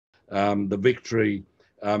The victory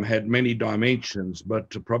had many dimensions,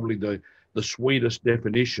 but probably the sweetest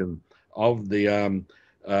definition of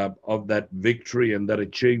that victory and that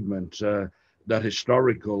achievement, that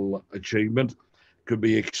historical achievement, could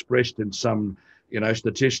be expressed in some,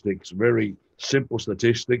 statistics, very simple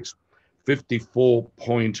statistics: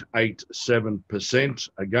 54.87%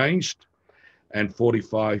 against and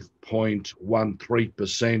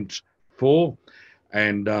 45.13% for.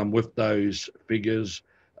 And with those figures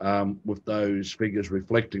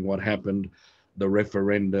reflecting what happened, the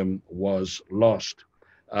referendum was lost.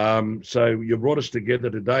 So you brought us together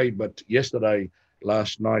today, but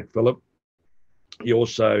last night, Philip, you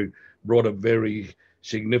also brought a very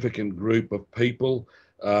significant group of people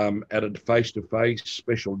at a face-to-face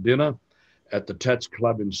special dinner at the Tats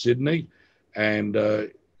Club in Sydney. And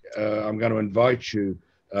I'm going to invite you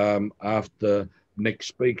after Nick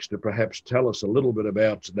speaks to perhaps tell us a little bit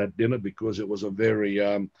about that dinner, because it was a very,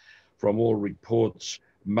 from all reports,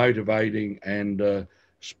 motivating and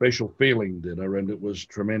special feeling dinner. And it was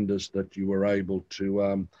tremendous that you were able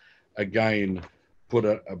to, again, put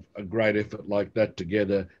a great effort like that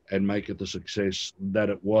together and make it the success that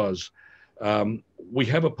it was. We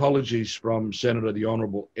have apologies from Senator the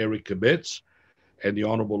Honourable Eric Abetz and the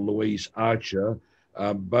Honourable Louise Archer,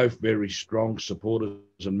 both very strong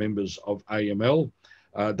supporters and members of AML.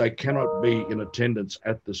 They cannot be in attendance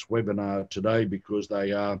at this webinar today because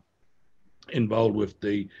they are involved with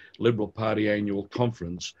the Liberal Party annual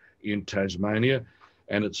conference in Tasmania.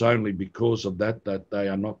 And it's only because of that they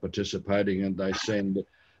are not participating, and they send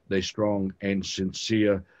their strong and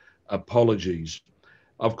sincere apologies.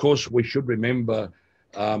 Of course, we should remember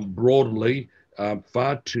broadly,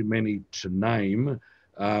 far too many to name,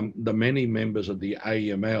 the many members of the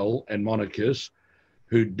AML and monarchists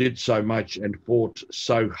who did so much and fought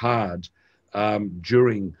so hard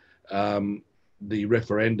during the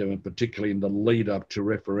referendum, and particularly in the lead up to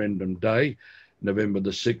referendum day, November the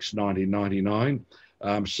 6th, 1999.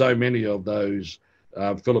 So many of those,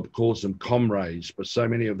 Philip calls them comrades, but so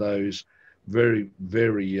many of those very,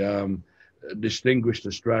 very distinguished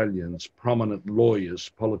Australians, prominent lawyers,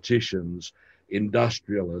 politicians,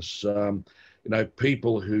 industrialists,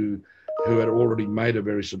 people who had already made a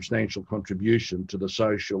very substantial contribution to the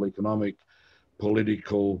social, economic,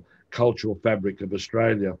 political, cultural fabric of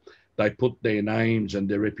Australia. They put their names and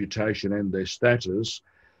their reputation and their status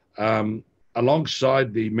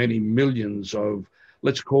alongside the many millions of,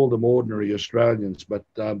 let's call them ordinary Australians, but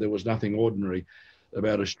there was nothing ordinary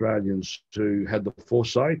about Australians who had the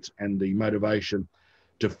foresight and the motivation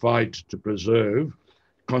to fight to preserve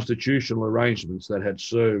constitutional arrangements that had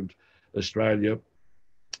served Australia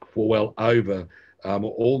for well over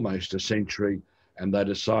almost a century. And they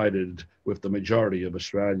decided, with the majority of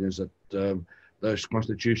Australians, that those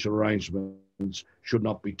constitutional arrangements should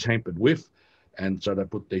not be tampered with. And so they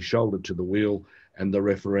put their shoulder to the wheel, and the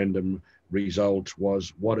referendum result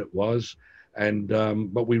was what it was. And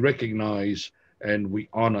but we recognise and we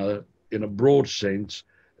honour, in a broad sense,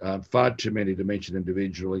 far too many to mention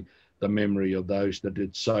individually, the memory of those that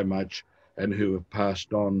did so much and who have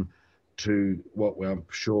passed on to what I'm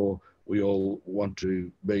sure we all want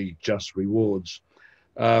to be just rewards.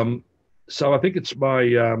 So I think it's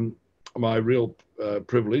my real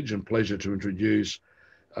privilege and pleasure to introduce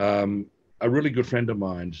a really good friend of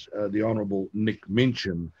mine, the Honourable Nick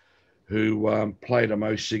Minchin, who played a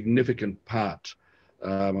most significant part,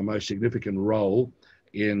 a most significant role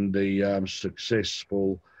in the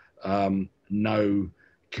successful No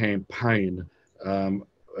campaign,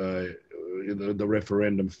 the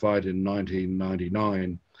referendum fight in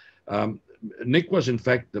 1999. Nick was in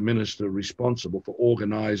fact the minister responsible for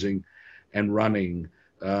organising and running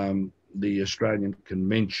the Australian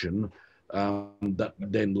Convention that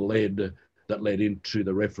then led into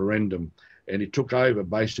the referendum, and he took over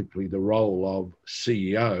basically the role of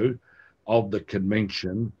CEO of the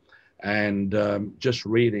convention. And just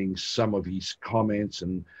reading some of his comments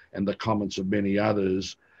and the comments of many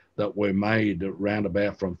others that were made around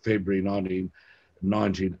about from February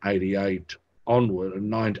 1988 onward,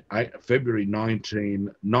 February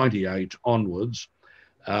 1998 onwards,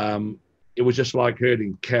 it was just like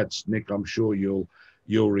herding cats. Nick, I'm sure you'll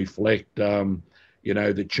reflect,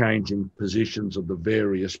 the changing positions of the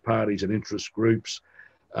various parties and interest groups.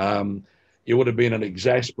 It would have been an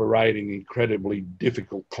exasperating, incredibly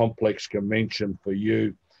difficult, complex convention for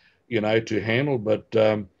you, to handle. But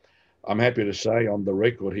I'm happy to say on the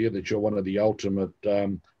record here that you're one of the ultimate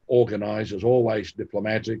organisers, always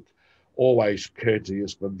diplomatic, always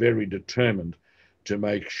courteous, but very determined to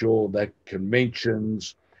make sure that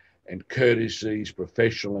conventions and courtesies,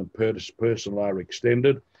 professional and personal, are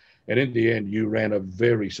extended. And in the end, you ran a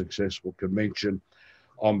very successful convention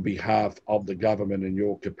on behalf of the government in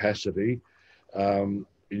your capacity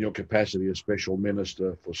as special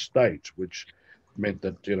minister for state, which meant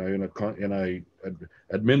that, you know, in a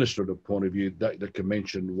administrative point of view, that the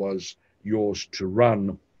convention was yours to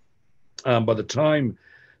run. By the time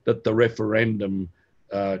that the referendum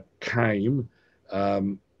came,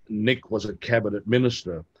 Nick was a cabinet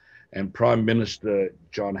minister, and Prime Minister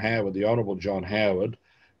John Howard, the Honourable John Howard,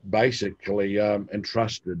 basically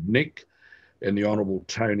entrusted Nick and the Honourable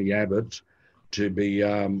Tony Abbott to be,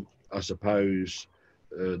 I suppose,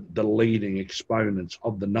 the leading exponents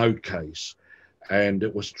of the no case. And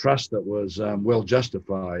it was trust that was well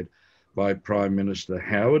justified by Prime Minister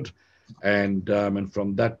Howard. And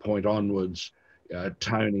from that point onwards,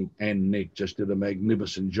 Tony and Nick just did a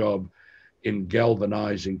magnificent job in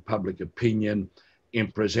galvanising public opinion,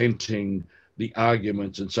 in presenting the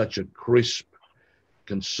arguments in such a crisp,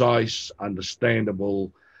 concise,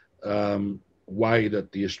 understandable way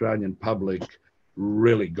that the Australian public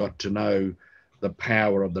really got to know the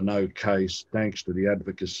power of the no case, thanks to the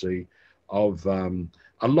advocacy of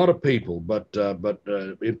a lot of people, but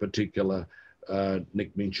in particular,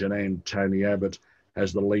 Nick Minchin and Tony Abbott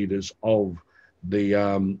as the leaders of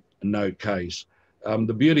the no case.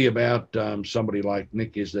 The beauty about somebody like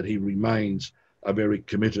Nick is that he remains a very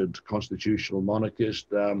committed constitutional monarchist,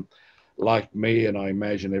 like me, and I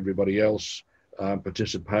imagine everybody else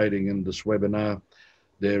participating in this webinar.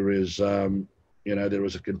 There is, there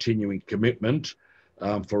is a continuing commitment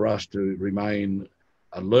for us to remain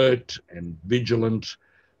alert and vigilant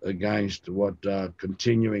against what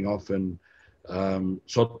continuing, often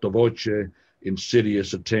sotto voce,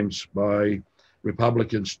 insidious attempts by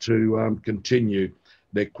Republicans to continue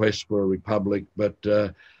their quest for a republic. But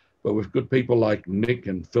with good people like Nick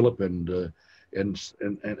and Philip and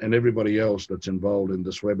everybody else that's involved in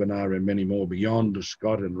this webinar, and many more beyond,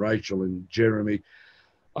 Scott and Rachel and Jeremy,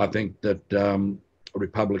 I think that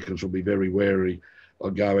Republicans will be very wary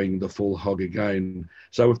of going the full hog again.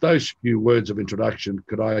 So with those few words of introduction,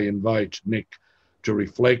 could I invite Nick to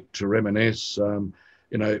reflect, to reminisce,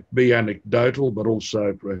 be anecdotal, but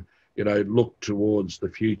also, look towards the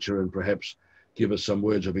future and perhaps give us some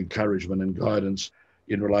words of encouragement and guidance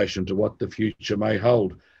in relation to what the future may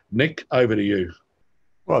hold. Nick, over to you.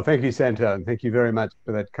 Well, thank you, Santo, and thank you very much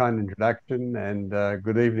for that kind introduction, and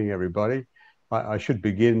good evening, everybody. I should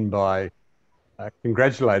begin by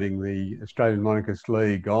congratulating the Australian Monarchist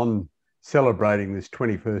League on celebrating this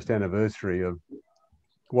 21st anniversary of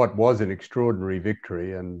what was an extraordinary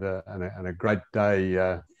victory and a great day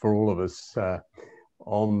for all of us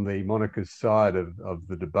on the monarchist side of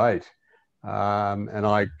the debate. And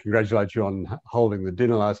I congratulate you on holding the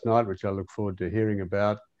dinner last night, which I look forward to hearing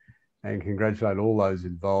about, and congratulate all those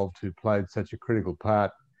involved who played such a critical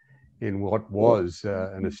part in what was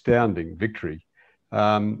an astounding victory.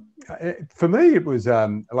 For me, it was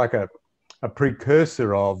like a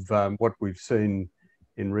precursor of what we've seen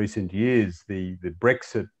in recent years, the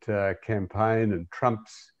Brexit campaign and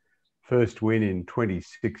Trump's first win in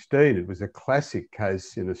 2016. It was a classic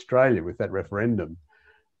case in Australia with that referendum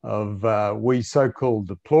of we so-called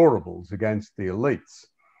deplorables against the elites.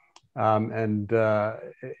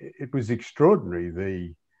 It was extraordinary,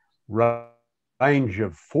 the range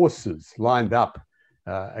of forces lined up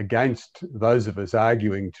against those of us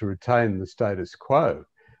arguing to retain the status quo.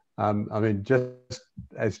 Just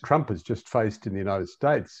as Trump has just faced in the United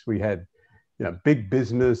States, we had, big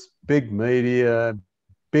business, big media,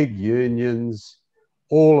 big unions,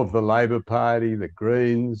 all of the Labor Party, the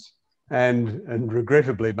Greens, and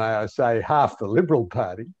regrettably, may I say, half the Liberal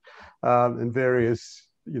Party, and various,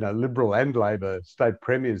 Liberal and Labor state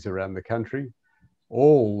premiers around the country,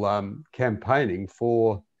 all campaigning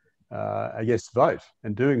for a yes vote,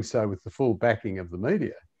 and doing so with the full backing of the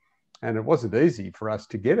media. And it wasn't easy for us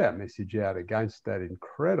to get our message out against that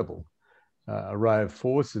incredible array of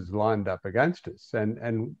forces lined up against us.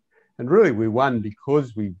 And really we won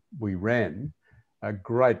because we ran a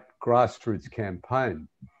great grassroots campaign.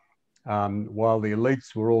 While the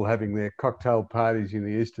elites were all having their cocktail parties in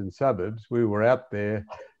the eastern suburbs, we were out there,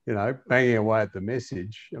 banging away at the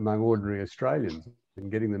message among ordinary Australians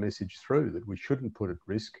and getting the message through that we shouldn't put at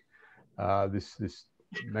risk this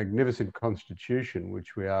magnificent constitution,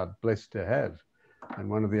 which we are blessed to have, and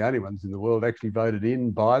one of the only ones in the world actually voted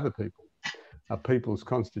in by the people, a people's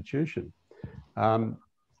constitution.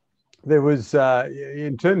 There was,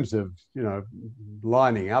 in terms of,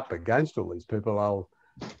 lining up against all these people, I'll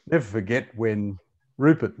never forget when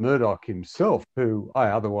Rupert Murdoch himself, who I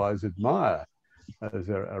otherwise admire as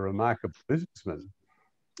a remarkable businessman,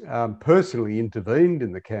 personally intervened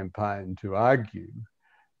in the campaign to argue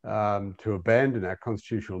to abandon our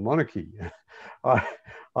constitutional monarchy,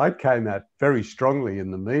 I came out very strongly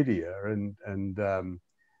in the media and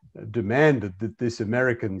demanded that this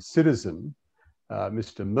American citizen,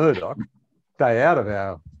 Mr. Murdoch, stay out of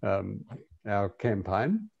our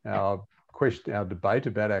campaign, our debate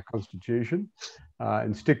about our constitution,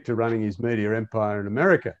 and stick to running his media empire in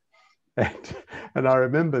America. And I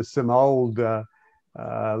remember some old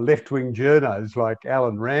left-wing journos like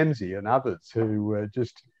Alan Ramsey and others who were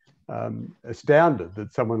just astounded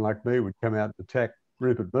that someone like me would come out and attack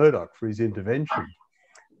Rupert Murdoch for his intervention.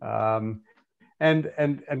 And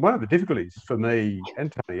one of the difficulties for me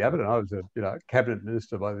and Tony Abbott, and I was a cabinet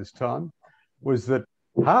minister by this time, was that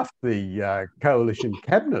half the coalition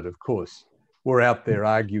cabinet, of course, were out there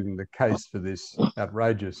arguing the case for this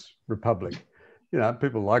outrageous republic.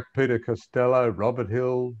 People like Peter Costello, Robert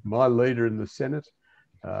Hill, my leader in the Senate,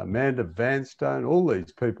 Amanda Vanstone, all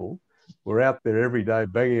these people were out there every day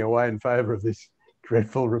banging away in favour of this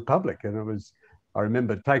dreadful republic. And I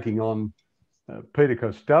remember taking on Peter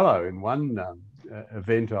Costello in one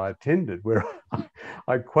event I attended, where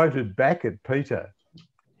I quoted back at Peter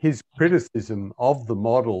his criticism of the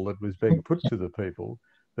model that was being put to the people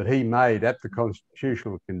that he made at the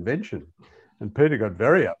Constitutional Convention. And Peter got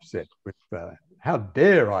very upset with how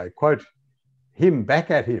dare I quote him back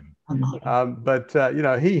at him. But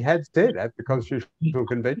he had said at the Constitutional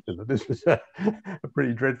Convention that this was a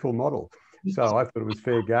pretty dreadful model. So I thought it was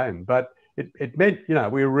fair game. But it meant,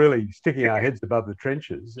 we were really sticking our heads above the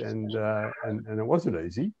trenches, and it wasn't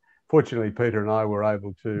easy. Fortunately, Peter and I were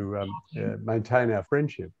able to maintain our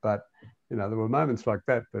friendship. But, there were moments like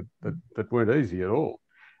that weren't easy at all.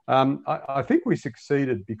 I think we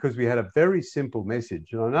succeeded because we had a very simple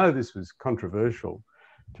message. And I know this was controversial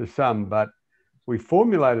to some, but we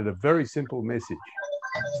formulated a very simple message: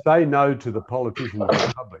 say no to the politicians of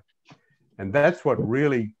the public. And that's what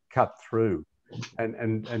really cut through.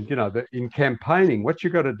 And in campaigning, what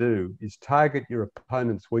you've got to do is target your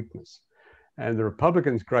opponent's weakness. And the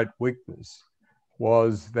Republicans' great weakness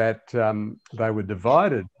was that they were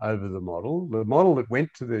divided over the model. The model that went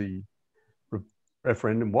to the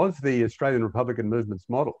referendum was the Australian Republican Movement's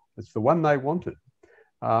model. It's the one they wanted.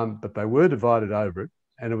 But they were divided over it,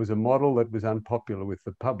 and it was a model that was unpopular with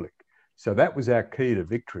the public. So that was our key to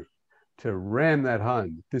victory, to ram that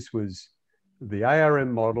home. This was the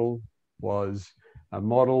ARM model, was a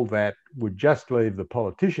model that would just leave the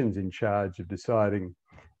politicians in charge of deciding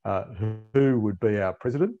who would be our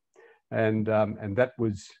president. And that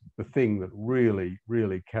was the thing that really,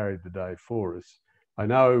 really carried the day for us. I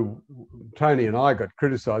know Tony and I got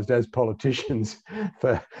criticised as politicians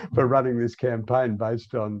for running this campaign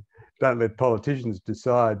based on don't let politicians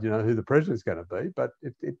decide, who the president's going to be, but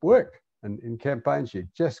it worked. And in campaigns, you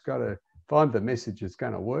just got to find the message that's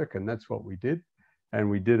going to work, and that's what we did. And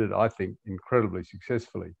we did it, I think, incredibly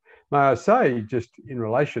successfully. May I say, just in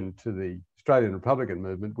relation to the Australian Republican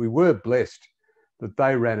movement, we were blessed that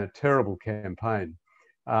they ran a terrible campaign.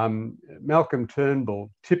 Malcolm Turnbull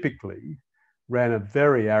typically ran a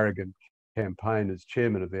very arrogant campaign as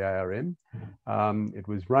chairman of the ARM. It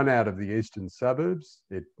was run out of the eastern suburbs.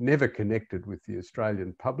 It never connected with the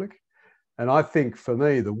Australian public. And I think, for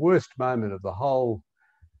me, the worst moment of the whole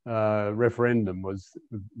referendum was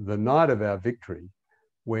the night of our victory,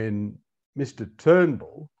 when Mr.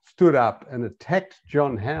 Turnbull stood up and attacked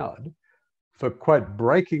John Howard for, quote,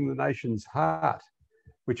 breaking the nation's heart,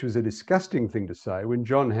 which was a disgusting thing to say when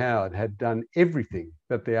John Howard had done everything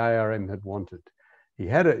that the ARM had wanted.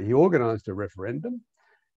 He organised a referendum.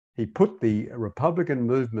 He put the Republican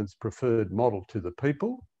movement's preferred model to the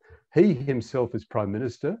people. He himself, as Prime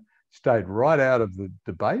Minister, stayed right out of the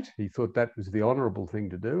debate. He thought that was the honourable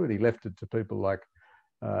thing to do, and he left it to people like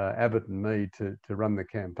Abbott and me to run the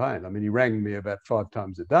campaign. I mean, he rang me about 5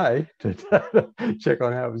 times a day to check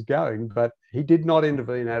on how it was going, but he did not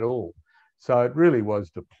intervene at all. So it really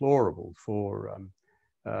was deplorable for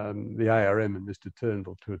the ARM and Mr.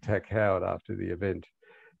 Turnbull to attack Howard after the event.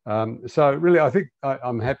 So really, I think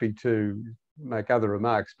I'm happy to make other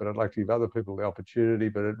remarks, but I'd like to give other people the opportunity.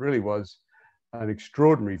 But it really was an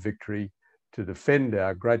extraordinary victory to defend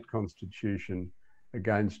our great constitution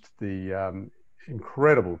against the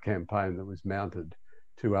incredible campaign that was mounted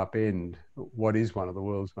to upend what is one of the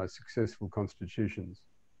world's most successful constitutions.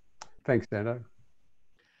 Thanks, Dano.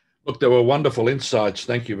 Look, there were wonderful insights.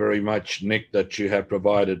 Thank you very much, Nick, that you have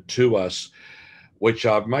provided to us, which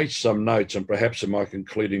I've made some notes, and perhaps in my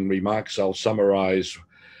concluding remarks, I'll summarise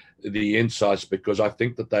the insights, because I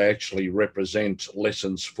think that they actually represent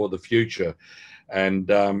lessons for the future. And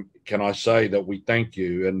can I say that we thank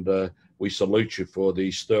you and we salute you for the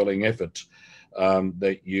sterling effort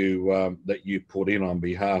that you put in on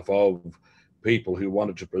behalf of people who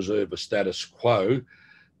wanted to preserve a status quo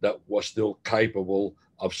that was still capable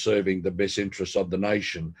of serving the best interests of the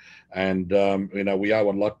nation. And we owe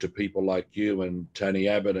a lot to people like you and Tony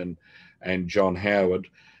Abbott and John Howard,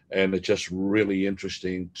 and it's just really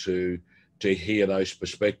interesting to hear those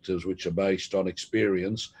perspectives, which are based on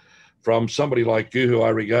experience, from somebody like you, who I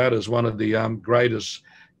regard as one of the greatest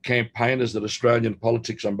campaigners that Australian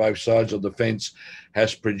politics on both sides of the fence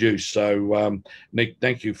has produced. So, Nick,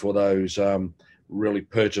 thank you for those really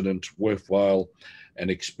pertinent, worthwhile, and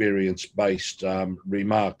experience-based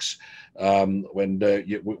remarks. When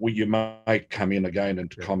you might come in again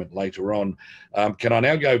and comment later on. Can I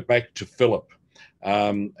now go back to Philip?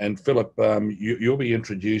 And Philip, you'll be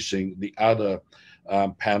introducing the other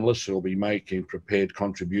panelists who will be making prepared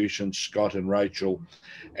contributions, Scott and Rachel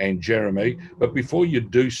and Jeremy. But before you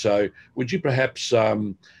do so, would you perhaps,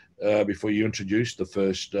 before you introduce the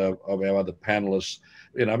first of our other panelists,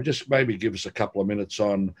 just maybe give us a couple of minutes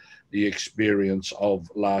on the experience of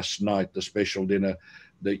last night, the special dinner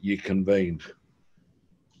that you convened?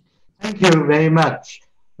 Thank you very much.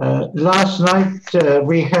 Last night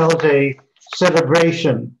we held a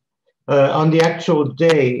celebration on the actual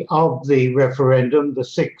day of the referendum, the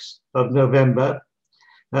 6th of November,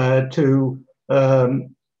 to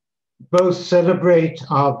both celebrate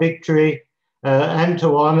our victory and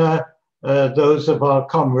to honor those of our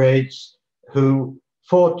comrades who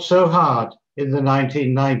fought so hard in the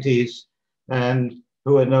 1990s and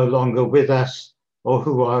who are no longer with us, or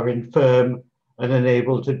who are infirm and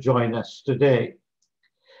unable to join us today.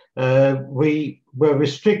 We were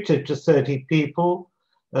restricted to 30 people,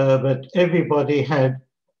 but everybody had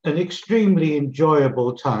an extremely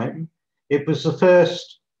enjoyable time. It was the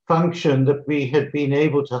first function that we had been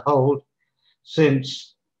able to hold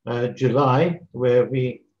since July, where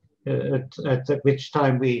at which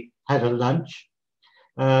time we had a lunch.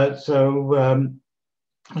 So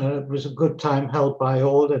it was a good time held by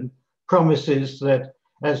all, and promises that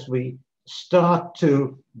as we start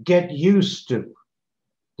to get used to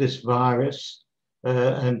this virus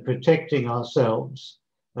and protecting ourselves,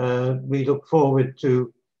 we look forward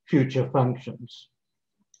to future functions.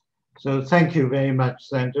 So thank you very much,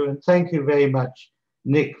 Sandra, and thank you very much,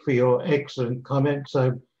 Nick, for your excellent comments.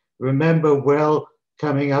 I remember well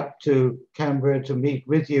coming up to Canberra to meet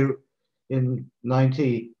with you in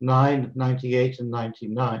 99, 98 and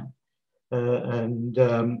 99, and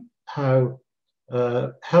how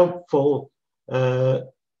helpful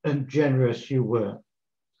and generous you were.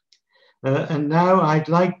 And now I'd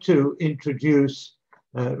like to introduce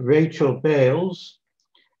Rachel Bales,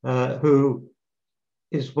 who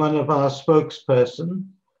is one of our spokesperson.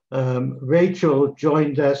 Rachel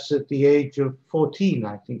joined us at the age of 14,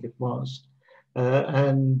 I think it was,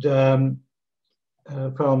 and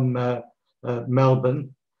from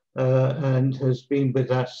Melbourne, and has been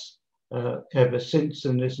with us ever since,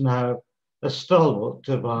 and is now a stalwart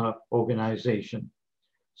of our organization.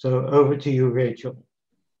 So over to you, Rachel.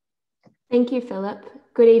 Thank you, Philip.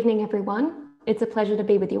 Good evening, everyone. It's a pleasure to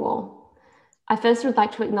be with you all. I first would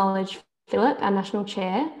like to acknowledge Philip, our National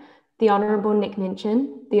Chair, the Honourable Nick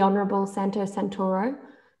Minchin, the Honourable Santo Santoro,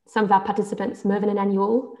 some of our participants, Mervyn and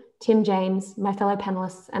Annual, Tim James, my fellow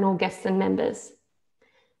panellists, and all guests and members.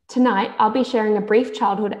 Tonight, I'll be sharing a brief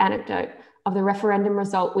childhood anecdote of the referendum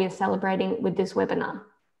result we are celebrating with this webinar.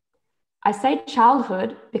 I say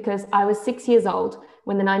childhood because I was 6 years old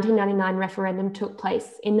when the 1999 referendum took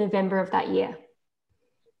place in November of that year.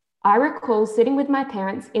 I recall sitting with my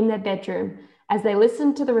parents in their bedroom as they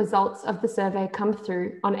listened to the results of the survey come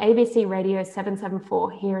through on ABC Radio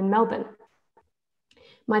 774 here in Melbourne.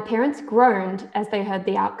 My parents groaned as they heard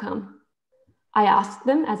the outcome. I asked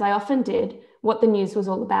them, as I often did, what the news was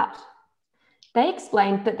all about. They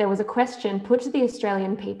explained that there was a question put to the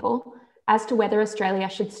Australian people as to whether Australia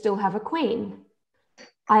should still have a queen.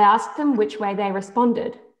 I asked them which way they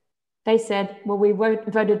responded. They said, well, we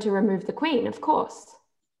voted to remove the queen, of course.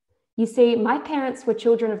 You see, my parents were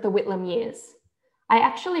children of the Whitlam years. I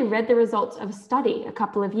actually read the results of a study a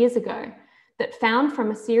couple of years ago that found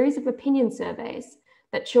from a series of opinion surveys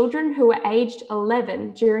that children who were aged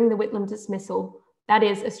 11 during the Whitlam dismissal, that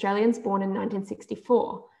is, Australians born in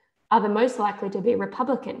 1964, are the most likely to be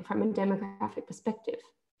Republican from a demographic perspective.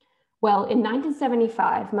 Well, in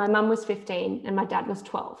 1975, my mum was 15 and my dad was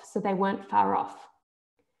 12, so they weren't far off.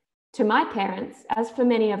 To my parents, as for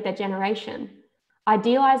many of their generation,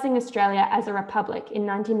 idealising Australia as a republic in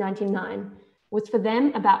 1999 was for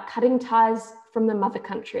them about cutting ties from the mother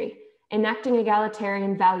country, enacting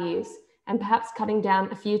egalitarian values, and perhaps cutting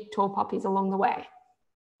down a few tall poppies along the way.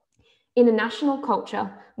 In a national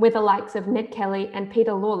culture where the likes of Ned Kelly and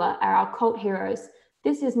Peter Lawler are our cult heroes,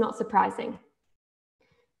 this is not surprising.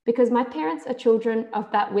 Because my parents are children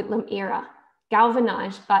of that Whitlam era,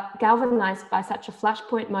 galvanised by such a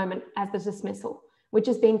flashpoint moment as the dismissal, which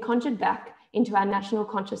has been conjured back into our national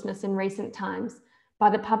consciousness in recent times by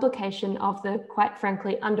the publication of the, quite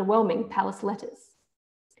frankly, underwhelming Palace Letters.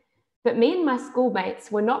 But me and my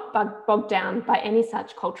schoolmates were not bogged down by any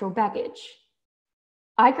such cultural baggage.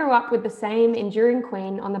 I grew up with the same enduring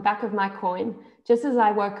queen on the back of my coin, just as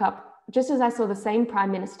I saw the same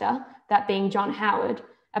Prime Minister, that being John Howard,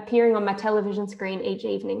 appearing on my television screen each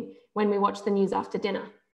evening when we watched the news after dinner.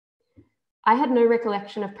 I had no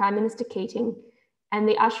recollection of Prime Minister Keating, and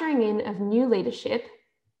the ushering in of new leadership,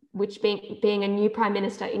 which being a new Prime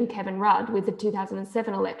Minister in Kevin Rudd with the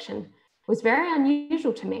 2007 election, was very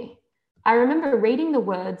unusual to me. I remember reading the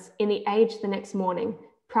words in The Age the next morning,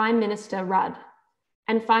 Prime Minister Rudd,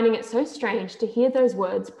 and finding it so strange to hear those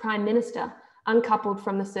words, Prime Minister, uncoupled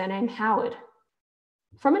from the surname Howard.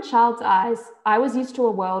 From a child's eyes, I was used to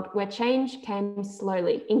a world where change came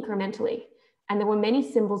slowly, incrementally, and there were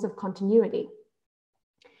many symbols of continuity.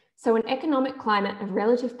 So an economic climate of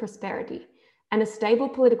relative prosperity and a stable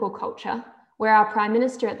political culture, where our Prime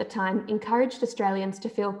Minister at the time encouraged Australians to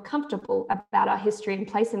feel comfortable about our history and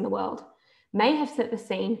place in the world, may have set the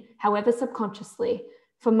scene, however subconsciously,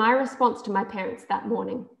 for my response to my parents that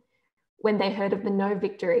morning when they heard of the no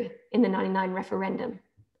victory in the 99 referendum.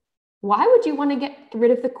 Why would you want to get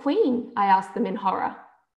rid of the Queen? I asked them in horror.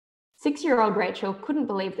 6-year-old Rachel couldn't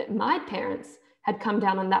believe that my parents had come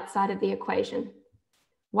down on that side of the equation.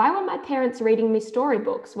 Why were my parents reading me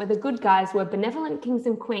storybooks where the good guys were benevolent kings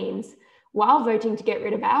and queens while voting to get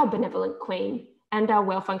rid of our benevolent Queen and our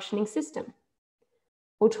well-functioning system?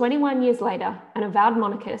 Well, 21 years later, an avowed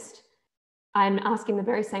monarchist, I'm asking the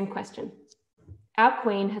very same question. Our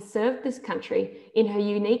Queen has served this country in her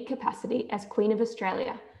unique capacity as Queen of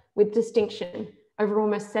Australia with distinction over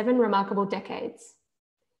almost 7 remarkable decades.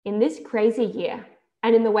 In this crazy year,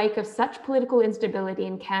 and in the wake of such political instability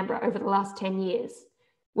in Canberra over the last 10 years,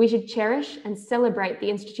 we should cherish and celebrate the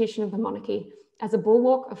institution of the monarchy as a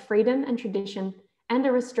bulwark of freedom and tradition and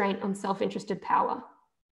a restraint on self-interested power.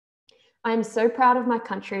 I am so proud of my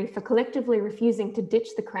country for collectively refusing to ditch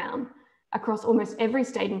the crown across almost every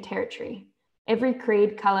state and territory, every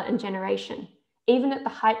creed, colour and generation, even at the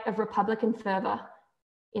height of Republican fervour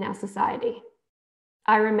in our society.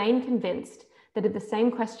 I remain convinced that if the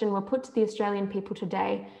same question were put to the Australian people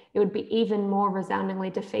today, it would be even more resoundingly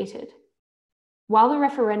defeated. While the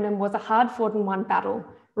referendum was a hard-fought and won battle,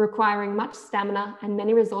 requiring much stamina and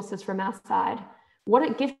many resources from our side, what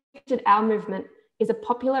it gifted our movement is a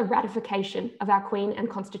popular ratification of our Queen and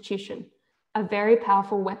Constitution, a very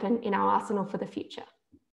powerful weapon in our arsenal for the future.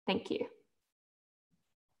 Thank you.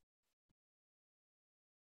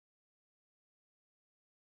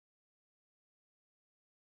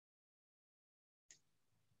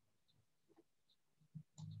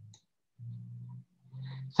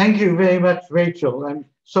 Thank you very much, Rachel. I'm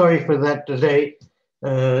sorry for that delay.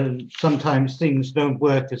 Sometimes things don't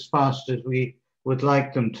work as fast as we would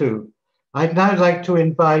like them to. I'd now like to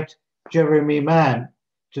invite Jeremy Mann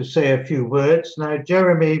to say a few words. Now,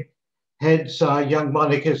 Jeremy heads our Young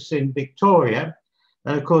Monarchists in Victoria.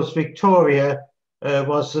 And of course, Victoria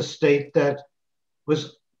was the state that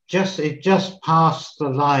was just passed the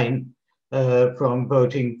line from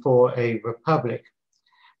voting for a republic.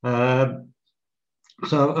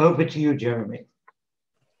 So over to you, Jeremy.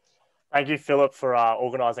 Thank you, Philip, for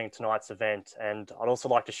organising tonight's event. And I'd also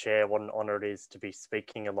like to share what an honour it is to be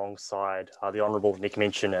speaking alongside the Honourable Nick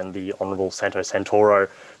Minchin and the Honourable Santo Santoro,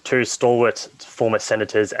 2 stalwart former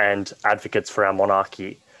senators and advocates for our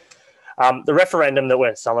monarchy. The referendum that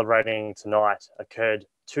we're celebrating tonight occurred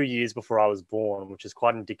 2 years before I was born, which is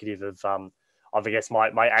quite indicative of I guess,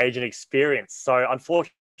 my age and experience. So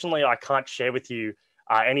unfortunately, I can't share with you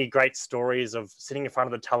any great stories of sitting in front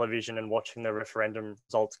of the television and watching the referendum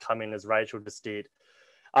results come in as Rachel just did.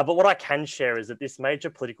 But what I can share is that this major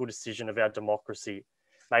political decision of our democracy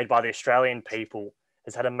made by the Australian people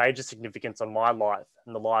has had a major significance on my life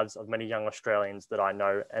and the lives of many young Australians that I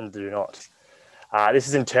know and do not. This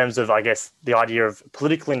is in terms of, I guess, the idea of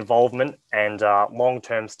political involvement and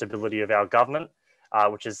long-term stability of our government,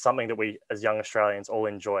 which is something that we as young Australians all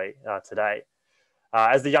enjoy today.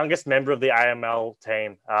 As the youngest member of the AML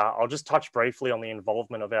team, I'll just touch briefly on the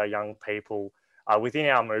involvement of our young people within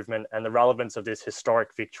our movement and the relevance of this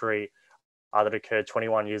historic victory that occurred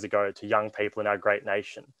 21 years ago to young people in our great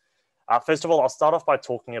nation. First of all, I'll start off by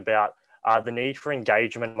talking about the need for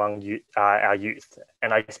engagement among our youth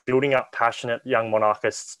and I guess building up passionate young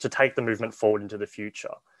monarchists to take the movement forward into the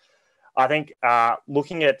future. I think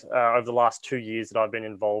looking at over the last 2 years that I've been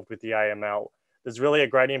involved with the AML, there's really a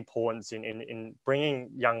great importance in bringing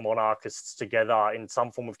young monarchists together in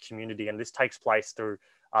some form of community. And this takes place through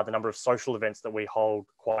the number of social events that we hold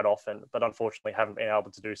quite often, but unfortunately haven't been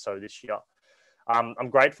able to do so this year. I'm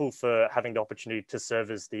grateful for having the opportunity to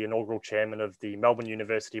serve as the inaugural chairman of the Melbourne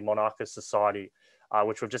University Monarchist Society,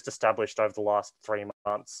 which we've just established over the last 3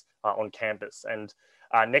 months on campus. And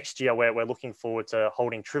next year, we're looking forward to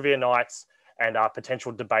holding trivia nights and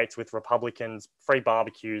potential debates with Republicans, free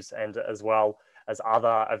barbecues, and as well as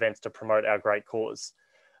other events to promote our great cause.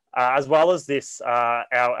 As well as this,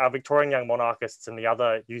 our Victorian Young Monarchists and the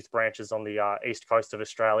other youth branches on the east coast of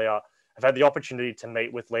Australia have had the opportunity to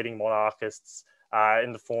meet with leading monarchists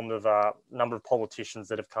in the form of a number of politicians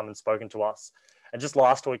that have come and spoken to us. And just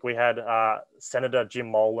last week, we had Senator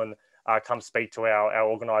Jim Molan come speak to our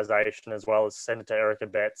organisation, as well as Senator Erica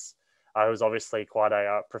Betts, who's obviously quite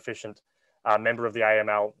a proficient member of the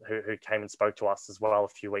AML who came and spoke to us as well a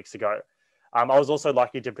few weeks ago. I was also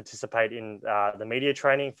lucky to participate in the media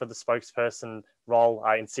training for the spokesperson role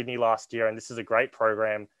in Sydney last year. And this is a great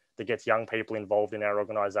program that gets young people involved in our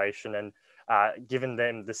organisation and given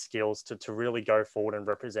them the skills to really go forward and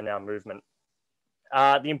represent our movement.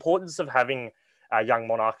 The importance of having young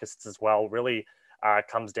monarchists as well really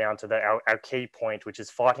comes down to our key point, which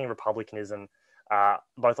is fighting republicanism,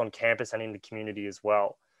 both on campus and in the community as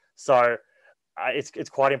well. So it's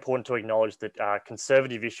quite important to acknowledge that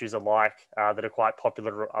conservative issues alike that are quite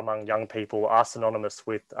popular among young people are synonymous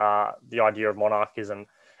with the idea of monarchism.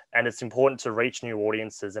 And it's important to reach new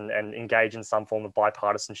audiences and engage in some form of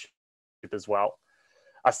bipartisanship as well.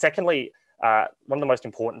 Secondly, one of the most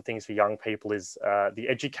important things for young people is the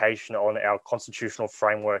education on our constitutional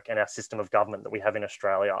framework and our system of government that we have in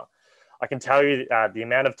Australia. I can tell you the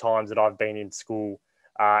amount of times that I've been in school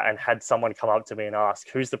and had someone come up to me and ask,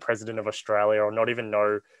 who's the president of Australia, or not even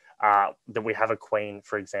know that we have a queen,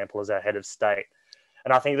 for example, as our head of state.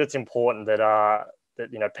 And I think that's important that,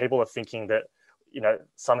 people are thinking that,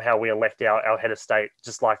 somehow we elect our head of state,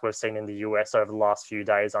 just like we've seen in the US over the last few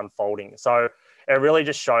days unfolding. So it really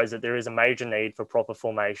just shows that there is a major need for proper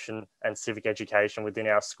formation and civic education within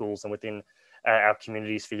our schools and within our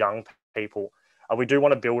communities for young people. We do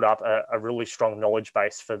want to build up a really strong knowledge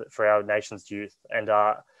base for our nation's youth, and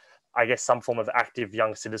I guess some form of active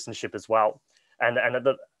young citizenship as well. And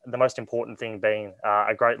the most important thing being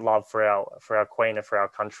a great love for our Queen and for our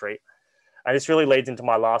country. And this really leads into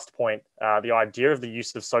my last point, the idea of the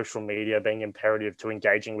use of social media being imperative to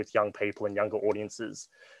engaging with young people and younger audiences.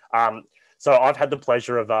 So I've had the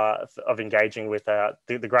pleasure of engaging with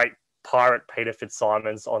the great pirate Peter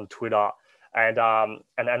Fitzsimons on Twitter. And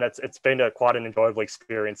it's been quite an enjoyable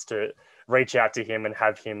experience to reach out to him and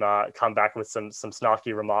have him come back with some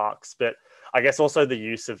snarky remarks. But I guess also the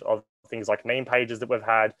use of things like meme pages that we've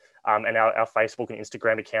had and our Facebook and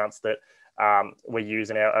Instagram accounts that we use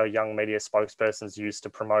and our young media spokespersons use to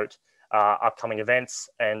promote upcoming events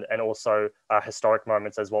and also historic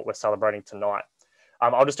moments as what we're celebrating tonight.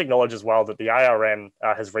 I'll just acknowledge as well that the ARM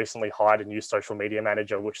has recently hired a new social media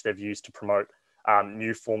manager, which they've used to promote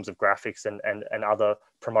new forms of graphics and other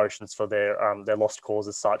promotions for their lost cause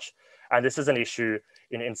as such. And this is an issue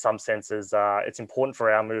in some senses. It's important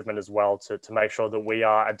for our movement as well to make sure that we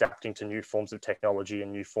are adapting to new forms of technology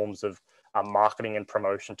and new forms of marketing and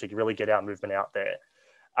promotion to really get our movement out there.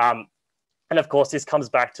 And of course, this comes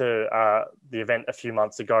back to the event a few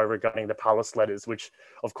months ago regarding the Palace letters, which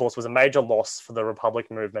of course was a major loss for the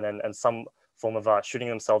Republic movement and some form of shooting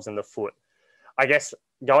themselves in the foot. I guess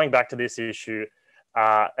going back to this issue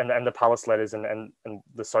and the Palace letters and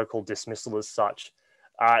the so-called dismissal as such,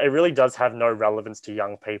 it really does have no relevance to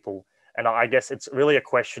young people. And I guess it's really a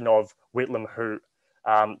question of Whitlam who.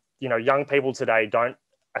 Young people today don't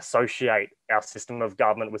associate our system of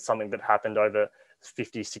government with something that happened over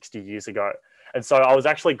 50, 60 years ago. And so I was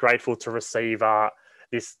actually grateful to receive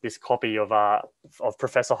this copy of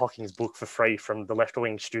Professor Hocking's book for free from the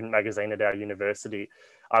left-wing student magazine at our university,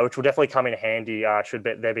 which will definitely come in handy should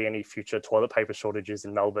there be any future toilet paper shortages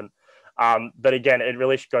in Melbourne. But again, it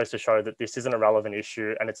really goes to show that this isn't a relevant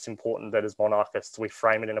issue, and it's important that as monarchists, we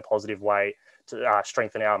frame it in a positive way to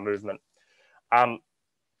strengthen our movement.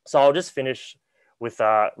 So I'll just finish with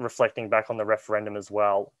reflecting back on the referendum as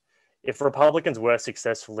well. If Republicans were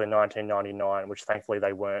successful in 1999, which thankfully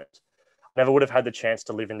they weren't, never would have had the chance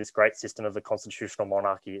to live in this great system of the constitutional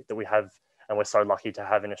monarchy that we have and we're so lucky to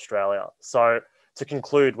have in Australia. So to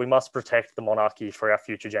conclude, we must protect the monarchy for our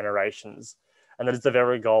future generations. And that is the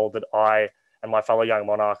very goal that I and my fellow young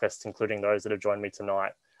monarchists, including those that have joined me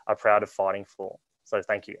tonight, are proud of fighting for. So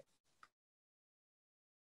thank you.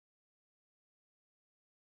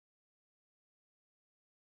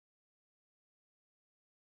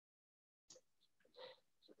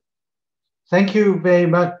 Thank you very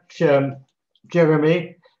much,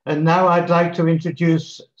 Jeremy. And now I'd like to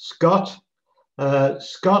introduce Scott.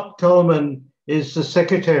 Scott Coleman is the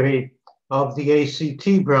Secretary of the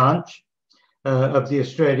ACT branch of the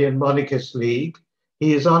Australian Monarchist League.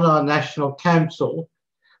 He is on our National Council.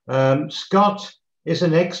 Scott is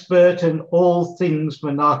an expert in all things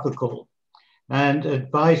monarchical and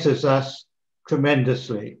advises us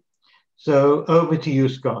tremendously. So over to you,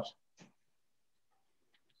 Scott.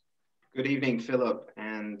 Good evening, Philip,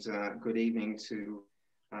 and good evening to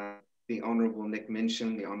the Honourable Nick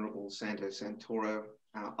Minchin, the Honourable Santo Santoro,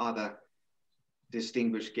 our other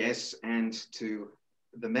distinguished guests, and to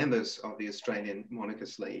the members of the Australian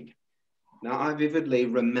Monarchist League. Now, I vividly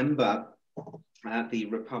remember the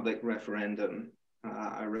Republic referendum.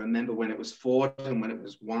 I remember when it was fought and when it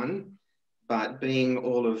was won, but being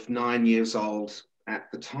all of 9 years old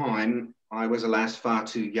at the time, I was alas far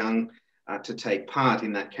too young to take part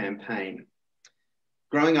in that campaign.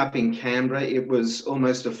 Growing up in Canberra, it was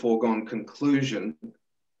almost a foregone conclusion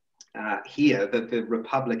here that the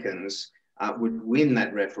Republicans would win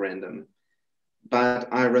that referendum. But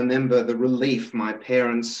I remember the relief my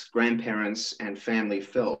parents, grandparents, and family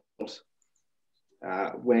felt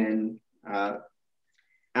when our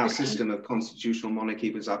system of constitutional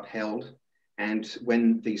monarchy was upheld, and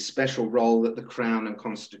when the special role that the Crown and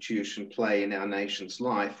Constitution play in our nation's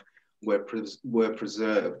life were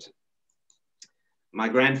preserved. My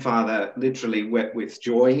grandfather literally wept with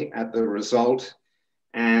joy at the result,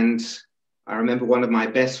 and I remember one of my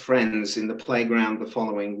best friends in the playground the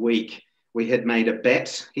following week. We had made a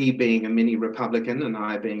bet, he being a mini Republican and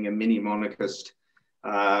I being a mini monarchist,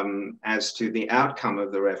 as to the outcome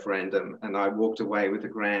of the referendum, and I walked away with a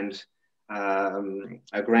grand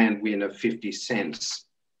win of 50 cents.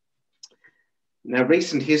 Now,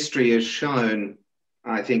 recent history has shown,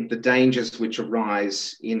 I think, the dangers which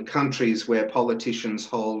arise in countries where politicians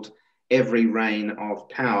hold every reign of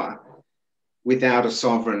power without a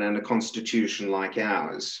sovereign and a constitution like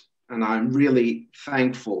ours. And I'm really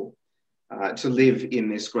thankful to live in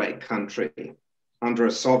this great country under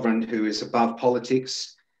a sovereign who is above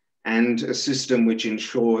politics and a system which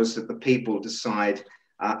ensures that the people decide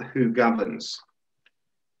who governs.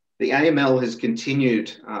 The AML has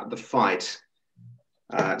continued the fight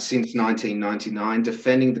since 1999,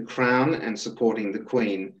 defending the Crown and supporting the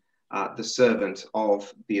Queen, the servant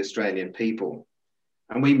of the Australian people.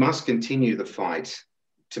 And we must continue the fight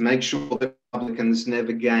to make sure that Republicans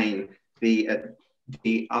never gain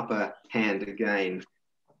the upper hand again.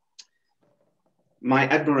 My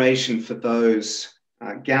admiration for those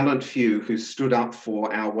gallant few who stood up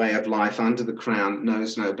for our way of life under the Crown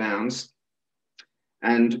knows no bounds.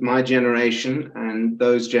 And my generation and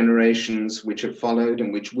those generations which have followed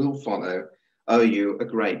and which will follow owe you a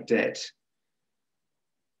great debt.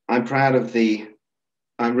 I'm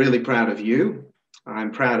really proud of you.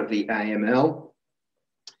 I'm proud of the AML,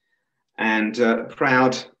 and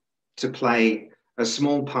proud to play a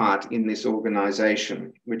small part in this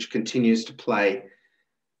organisation, which continues to play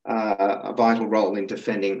a vital role in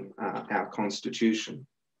defending our Constitution.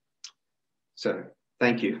 So,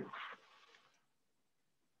 thank you.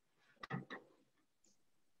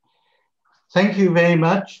 Thank you very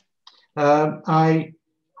much. I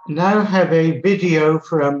now have a video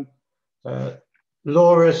from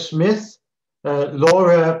Laura Smith.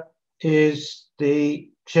 Laura is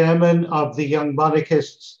the chairman of the Young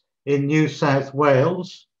Monarchists in New South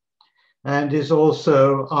Wales and is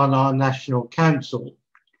also on our National Council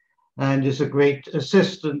and is a great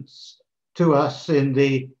assistance to us in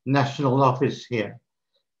the national office here.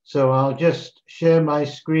 So I'll just share my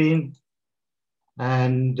screen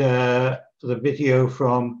and the video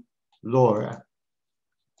from Laura.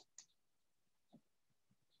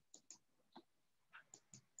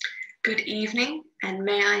 Good evening, and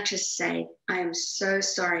may I just say, I am so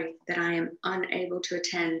sorry that I am unable to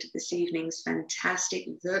attend this evening's fantastic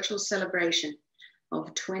virtual celebration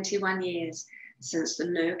of 21 years since the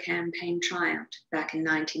No campaign triumphed back in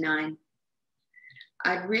 '99.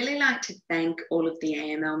 I'd really like to thank all of the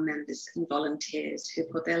AML members and volunteers who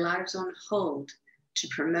put their lives on hold to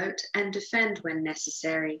promote and defend when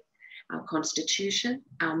necessary our Constitution,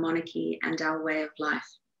 our monarchy, and our way of life.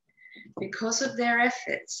 Because of their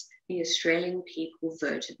efforts, the Australian people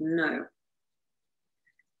voted no.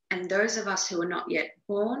 And those of us who are not yet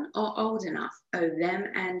born or old enough owe them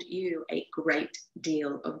and you a great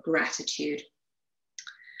deal of gratitude.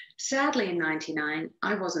 Sadly, in '99,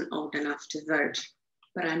 I wasn't old enough to vote,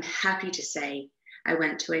 but I'm happy to say I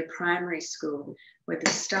went to a primary school where the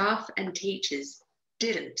staff and teachers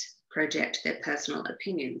didn't project their personal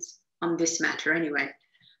opinions, on this matter anyway,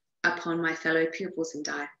 upon my fellow pupils and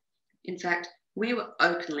I. In fact, we were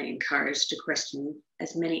openly encouraged to question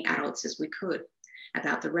as many adults as we could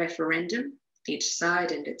about the referendum, each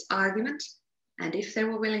side and its argument, and if they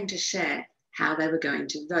were willing to share how they were going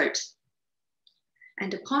to vote.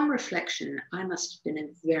 And upon reflection, I must have been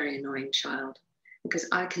a very annoying child because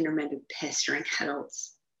I can remember pestering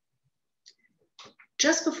adults.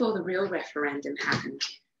 Just before the real referendum happened,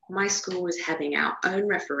 my school was having our own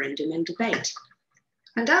referendum and debate.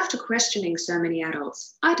 And after questioning so many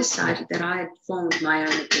adults, I decided that I had formed my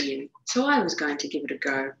own opinion, so I was going to give it a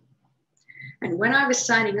go. And when I was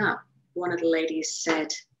signing up, one of the ladies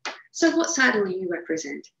said, "So what side will you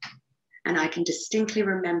represent?" And I can distinctly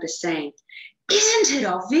remember saying, "Isn't it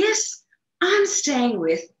obvious? I'm staying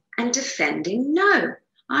with and defending no.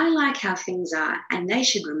 I like how things are and they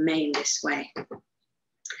should remain this way."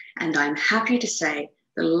 And I'm happy to say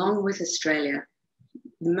that along with Australia,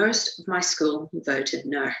 most of my school voted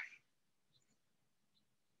no.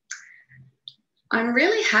 I'm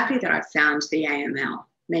really happy that I found the AML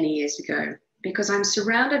many years ago because I'm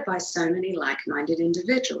surrounded by so many like-minded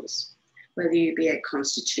individuals. Whether you be a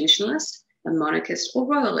constitutionalist, a monarchist or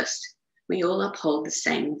royalist, we all uphold the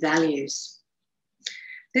same values.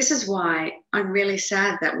 This is why I'm really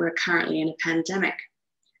sad that we're currently in a pandemic,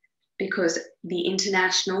 because the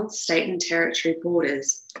international state and territory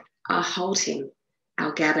borders are halting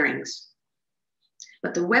our gatherings.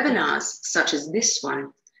 But the webinars, such as this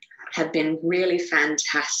one, have been really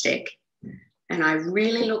fantastic. And I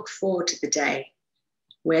really look forward to the day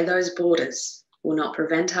where those borders will not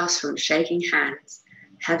prevent us from shaking hands,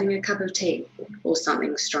 having a cup of tea, or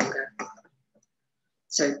something stronger.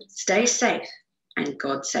 So stay safe and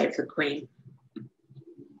God save the Queen.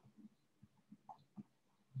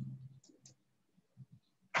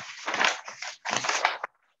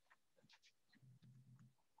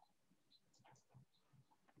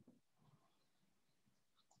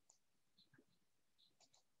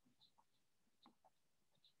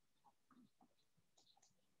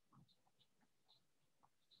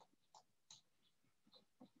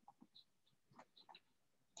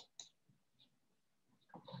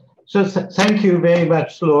 So thank you very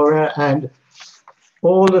much, Laura, and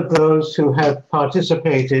all of those who have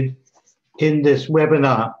participated in this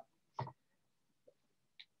webinar.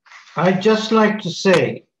 I'd just like to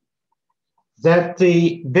say that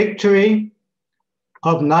the victory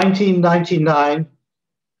of 1999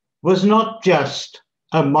 was not just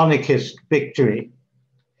a monarchist victory.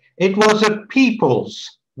 It was a people's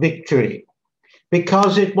victory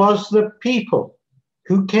because it was the people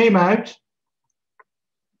who came out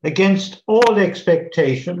against all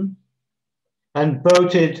expectation and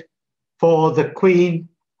voted for the Queen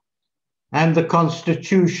and the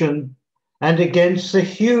Constitution and against the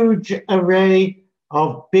huge array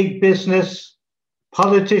of big business,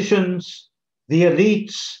 politicians, the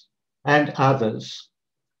elites, and others.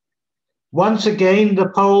 Once again, the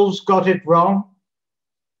polls got it wrong,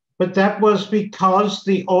 but that was because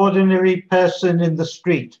the ordinary person in the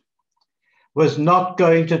street was not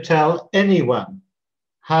going to tell anyone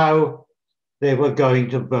how they were going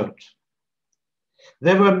to vote.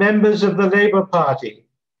 There were members of the Labour Party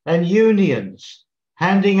and unions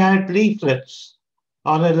handing out leaflets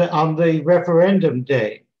on the referendum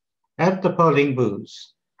day at the polling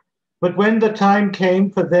booths. But when the time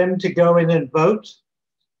came for them to go in and vote,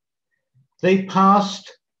 they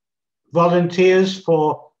passed volunteers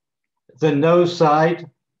for the no side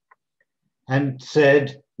and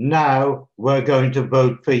said, "Now we're going to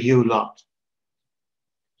vote for you lot."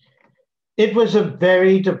 It was a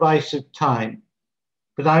very divisive time,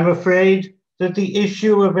 but I'm afraid that the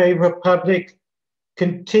issue of a republic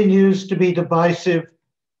continues to be divisive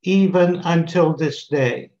even until this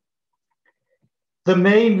day. The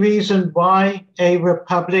main reason why a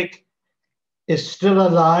republic is still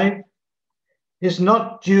alive is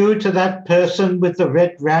not due to that person with the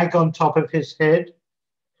red rag on top of his head,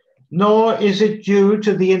 nor is it due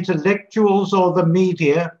to the intellectuals or the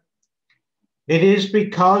media. It is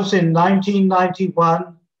because in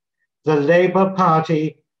 1991, the Labour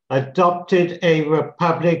Party adopted a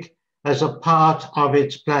republic as a part of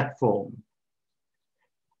its platform.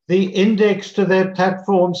 The index to their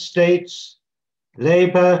platform states,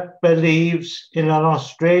 Labour believes in an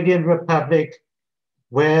Australian republic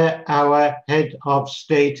where our head of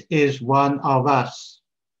state is one of us.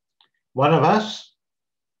 One of us?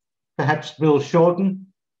 Perhaps Bill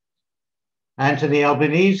Shorten, Anthony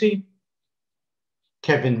Albanese,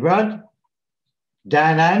 Kevin Rudd,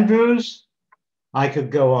 Dan Andrews, I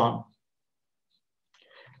could go on.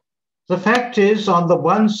 The fact is, on the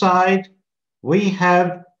one side, we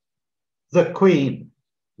have the Queen,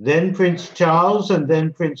 then Prince Charles, and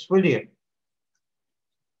then Prince William.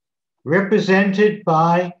 represented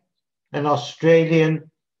by an Australian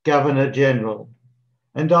Governor-General.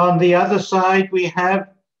 And on the other side, we have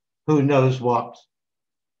who knows what.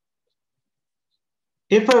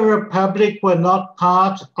 If a republic were not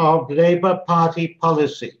part of Labour Party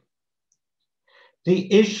policy,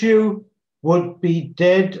 the issue would be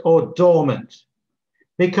dead or dormant,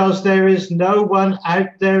 because there is no one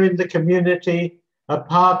out there in the community,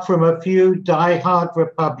 apart from a few die-hard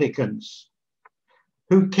Republicans,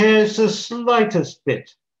 who cares the slightest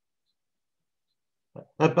bit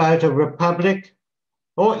about a republic,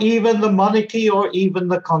 or even the monarchy, or even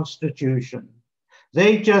the Constitution.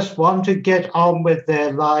 They just want to get on with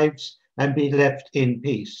their lives and be left in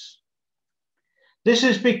peace. This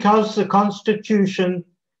is because the Constitution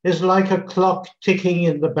is like a clock ticking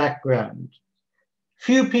in the background.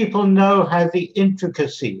 Few people know how the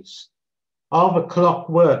intricacies of a clock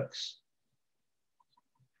works.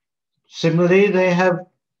 Similarly, they have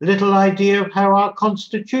little idea of how our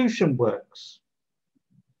Constitution works.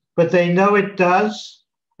 But they know it does,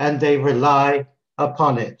 and they rely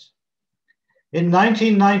upon it. In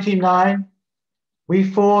 1999, we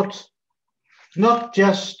fought not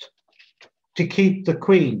just to keep the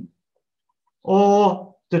Queen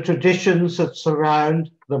or the traditions that surround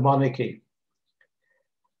the monarchy,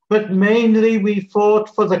 but mainly we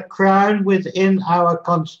fought for the crown within our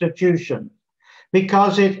Constitution,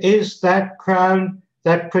 because it is that crown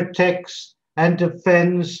that protects and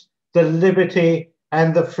defends the liberty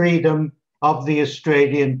and the freedom of the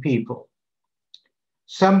Australian people.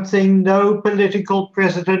 Something no political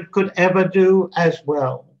president could ever do as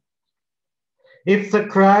well. If the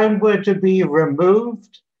crown were to be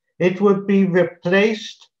removed, it would be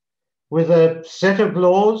replaced with a set of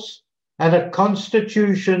laws and a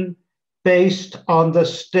constitution based on the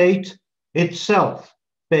state itself,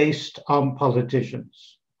 based on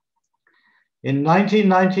politicians. In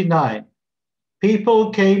 1999,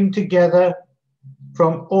 people came together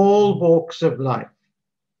from all walks of life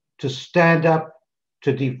to stand up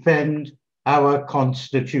to defend our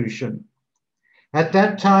Constitution. At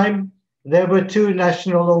that time, there were two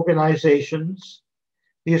national organizations,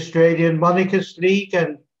 the Australian Monarchist League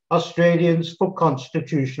and Australians for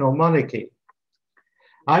Constitutional Monarchy.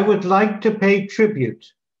 I would like to pay tribute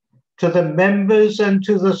to the members and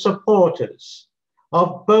to the supporters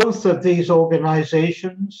of both of these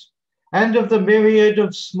organizations and of the myriad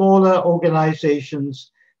of smaller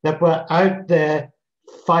organizations that were out there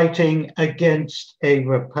fighting against a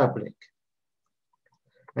republic.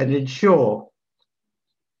 And ensure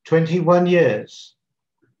 21 years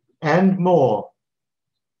and more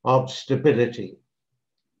of stability.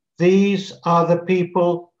 These are the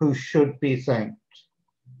people who should be thanked.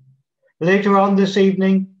 Later on this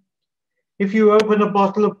evening, if you open a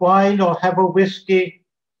bottle of wine or have a whiskey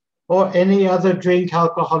or any other drink,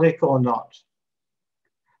 alcoholic or not,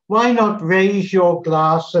 why not raise your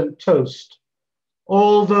glass and toast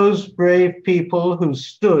all those brave people who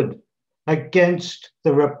stood against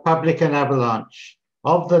the Republican avalanche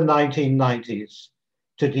of the 1990s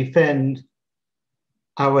to defend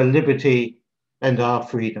our liberty and our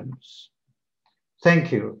freedoms.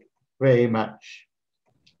 Thank you very much.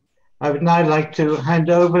 I would now like to hand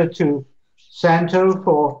over to Santo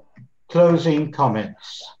for closing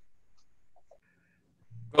comments.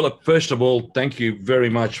 Philip, first of all, thank you very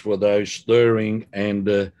much for those stirring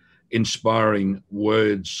and inspiring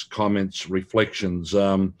words, comments, reflections.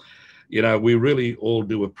 You know, we really all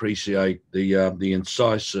do appreciate the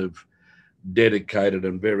incisive, dedicated,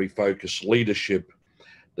 and very focused leadership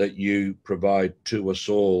that you provide to us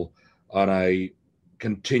all on a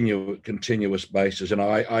continuous basis. And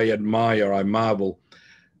I admire, I marvel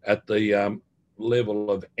at the level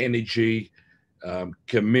of energy,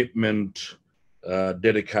 commitment,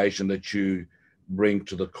 dedication that you bring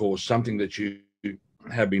to the cause, something that you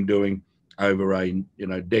have been doing over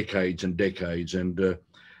decades and decades. And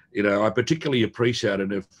I particularly appreciate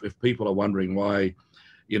it if people are wondering why,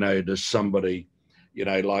 does somebody,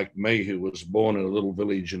 like me, who was born in a little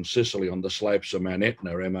village in Sicily on the slopes of Mount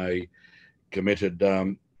Etna, am a committed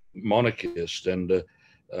monarchist. And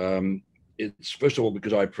it's first of all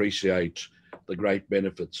because I appreciate the great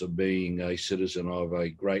benefits of being a citizen of a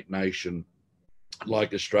great nation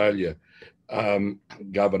like Australia,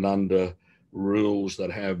 governed under rules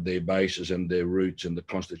that have their bases and their roots in the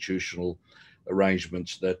constitutional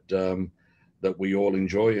arrangements that we all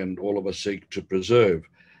enjoy and all of us seek to preserve.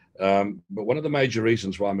 But one of the major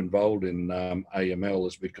reasons why I'm involved in AML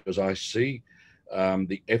is because I see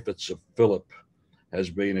the efforts of Philip has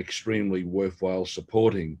been extremely worthwhile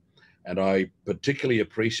supporting. And I particularly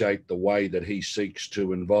appreciate the way that he seeks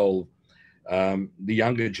to involve the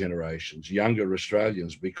younger generations, younger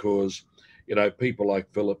Australians, because, you know, people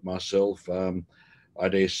like Philip, myself, I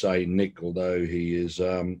dare say Nick, although he is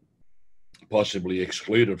possibly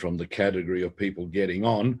excluded from the category of people getting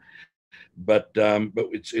on, but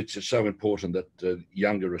it's so important that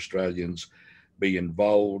younger Australians be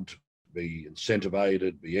involved, be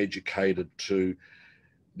incentivized, be educated to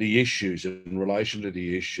the issues in relation to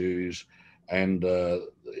the issues and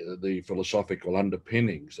the philosophical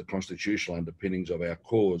underpinnings, the constitutional underpinnings of our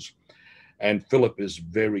cause. And Philip is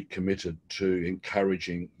very committed to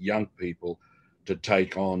encouraging young people to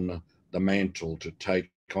take on the mantle, to take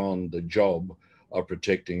on the job of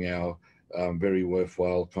protecting our very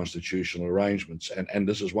worthwhile constitutional arrangements. And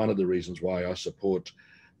this is one of the reasons why I support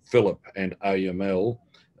Philip and AML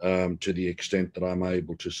to the extent that I'm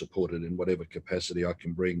able to support it in whatever capacity I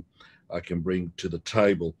can bring to the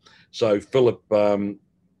table. So Philip,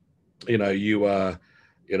 you know, you are,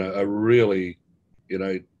 you know, a really, you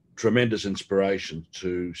know, tremendous inspiration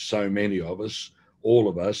to so many of us, all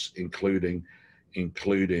of us, including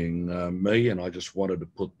me. And I just wanted to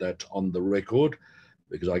put that on the record,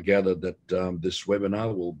 because I gathered that this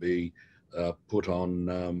webinar will be put on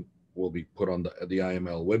the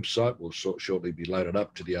AML website. Will shortly be loaded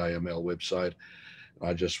up to the AML website.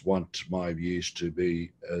 I just want my views to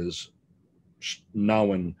be as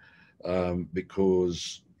known,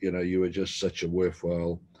 because, you know, you are just such a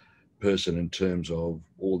worthwhile person in terms of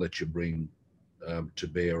all that you bring to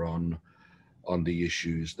bear on the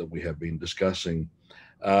issues that we have been discussing.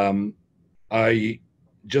 I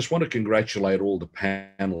just want to congratulate all the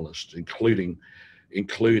panelists, including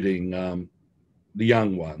the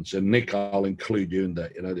young ones. And Nick, I'll include you in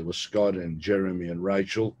that. You know, there was Scott and Jeremy and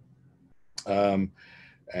Rachel. You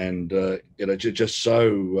know, just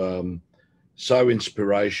so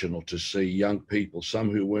inspirational to see young people,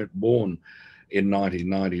 some who weren't born in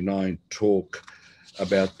 1999, talk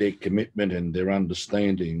about their commitment and their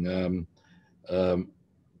understanding.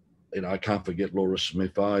 You know, I can't forget Laura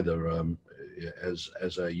Smith either,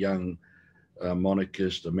 as a young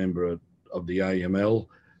monarchist, a member of the AML.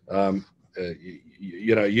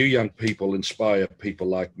 You know, you young people inspire people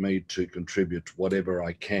like me to contribute whatever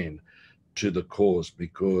I can to the cause,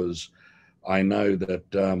 because I know that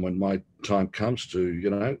when my time comes to, you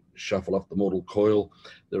know, shuffle off the mortal coil,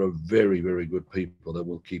 there are very, very good people that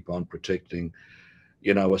will keep on protecting,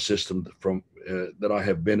 you know, a system from that I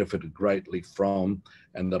have benefited greatly from,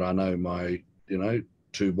 and that I know my, you know,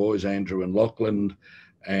 two boys, Andrew and Lachlan,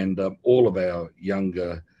 and all of our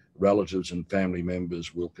younger relatives and family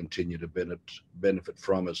members will continue to benefit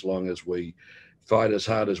from, as long as we fight as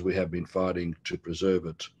hard as we have been fighting to preserve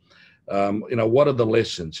it. You know, what are the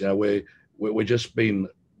lessons? You know, we've just been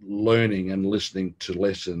learning and listening to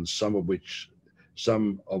lessons, some of which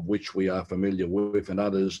we are familiar with, and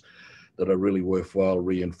others that are really worthwhile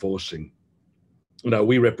reinforcing. You know,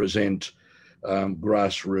 we represent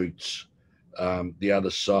grassroots. The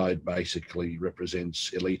other side basically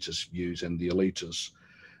represents elitist views and the elitists.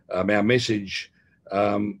 Our message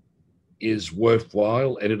is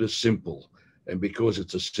worthwhile, and it is simple. And because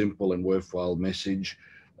it's a simple and worthwhile message,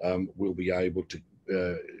 we'll be able to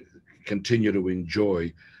continue to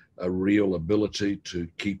enjoy a real ability to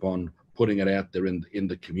keep on putting it out there in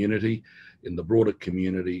the community, in the broader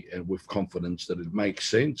community, and with confidence that it makes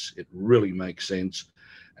sense. It really makes sense,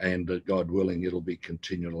 and God willing, it'll be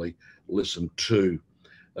continually listened to.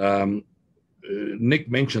 Nick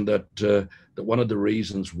mentioned that one of the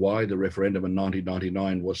reasons why the referendum in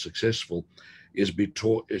 1999 was successful is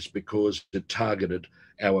because it targeted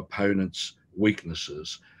our opponents'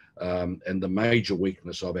 weaknesses. And the major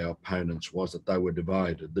weakness of our opponents was that they were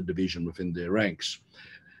divided, the division within their ranks.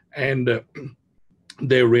 And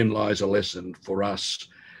therein lies a lesson for us,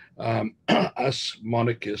 us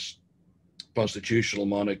monarchists, constitutional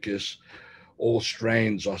monarchists, all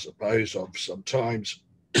strands, I suppose, of sometimes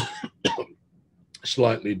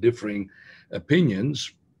slightly differing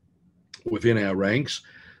opinions within our ranks.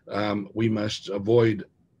 We must avoid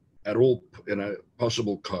at all, you know,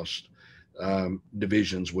 possible cost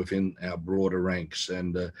divisions within our broader ranks.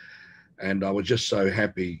 And I was just so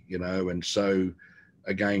happy, you know, and so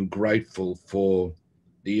again grateful for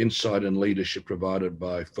the insight and leadership provided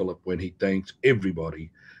by Philip when he thanked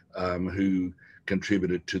everybody who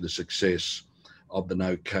contributed to the success of the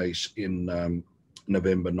no case in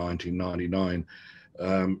November 1999.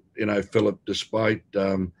 You know, Philip, despite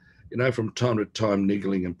you know, from time to time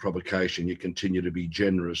niggling and provocation, you continue to be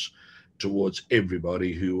generous towards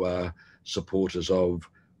everybody who are supporters of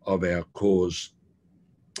our cause.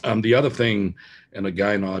 The other thing, and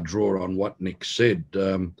again I draw on what Nick said,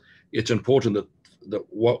 it's important that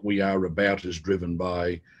what we are about is driven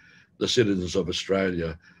by the citizens of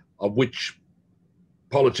Australia, of which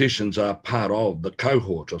politicians are part of the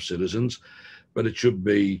cohort of citizens, but it should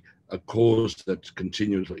be a cause that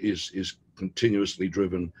is continuously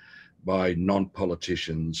driven by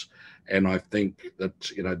non-politicians. And I think that,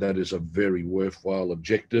 you know, that is a very worthwhile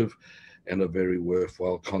objective and a very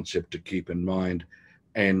worthwhile concept to keep in mind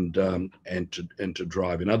and to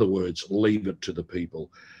drive. In other words, leave it to the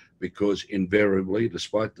people, because invariably,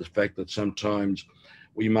 despite the fact that sometimes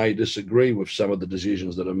we may disagree with some of the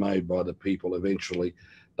decisions that are made by the people, eventually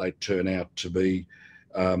they turn out to be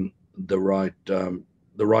the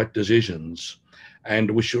right decisions.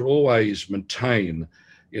 And we should always maintain,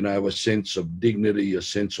 you know, a sense of dignity, a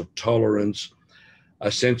sense of tolerance,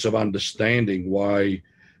 a sense of understanding why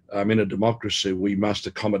in a democracy we must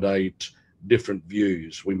accommodate different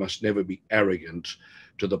views. We must never be arrogant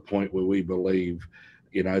to the point where we believe,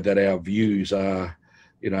 you know, that our views are,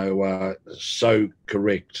 you know, so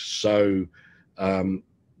correct, so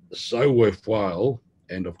worthwhile,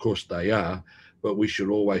 and of course they are, but we should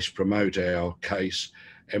always promote our case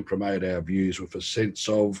and promote our views with a sense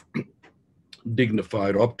of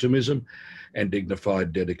dignified optimism and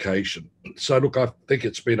dignified dedication. So look, I think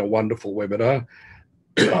it's been a wonderful webinar.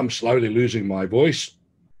 I'm slowly losing my voice.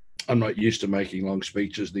 I'm not used to making long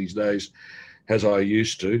speeches these days as I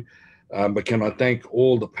used to. But can I thank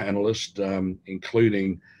all the panelists,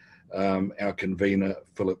 including our convener,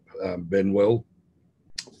 Philip Benwell,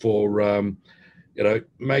 for you know,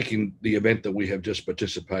 making the event that we have just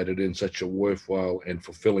participated in such a worthwhile and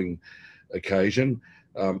fulfilling occasion.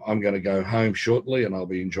 I'm going to go home shortly and I'll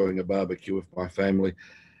be enjoying a barbecue with my family,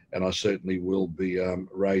 and I certainly will be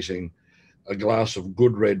raising a glass of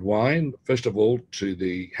good red wine, first of all, to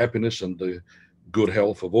the happiness and the good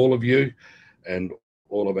health of all of you and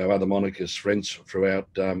all of our other monarchist friends throughout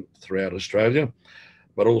Australia,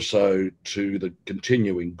 but also to the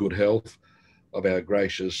continuing good health of our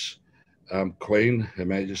gracious Queen, Her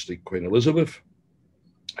Majesty Queen Elizabeth,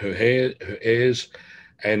 her heirs,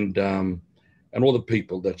 and all the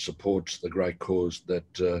people that support the great cause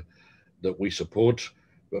that we support.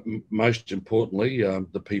 But most importantly,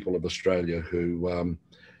 the people of Australia who,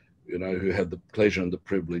 you know, who have the pleasure and the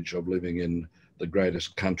privilege of living in the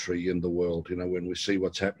greatest country in the world. You know, when we see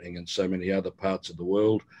what's happening in so many other parts of the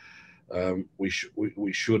world, we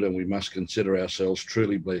should and we must consider ourselves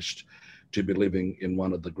truly blessed to be living in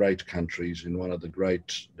one of the great countries, in one of the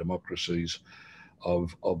great democracies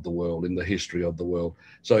of the world, in the history of the world.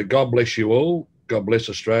 So God bless you all, God bless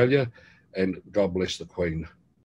Australia, and God bless the Queen.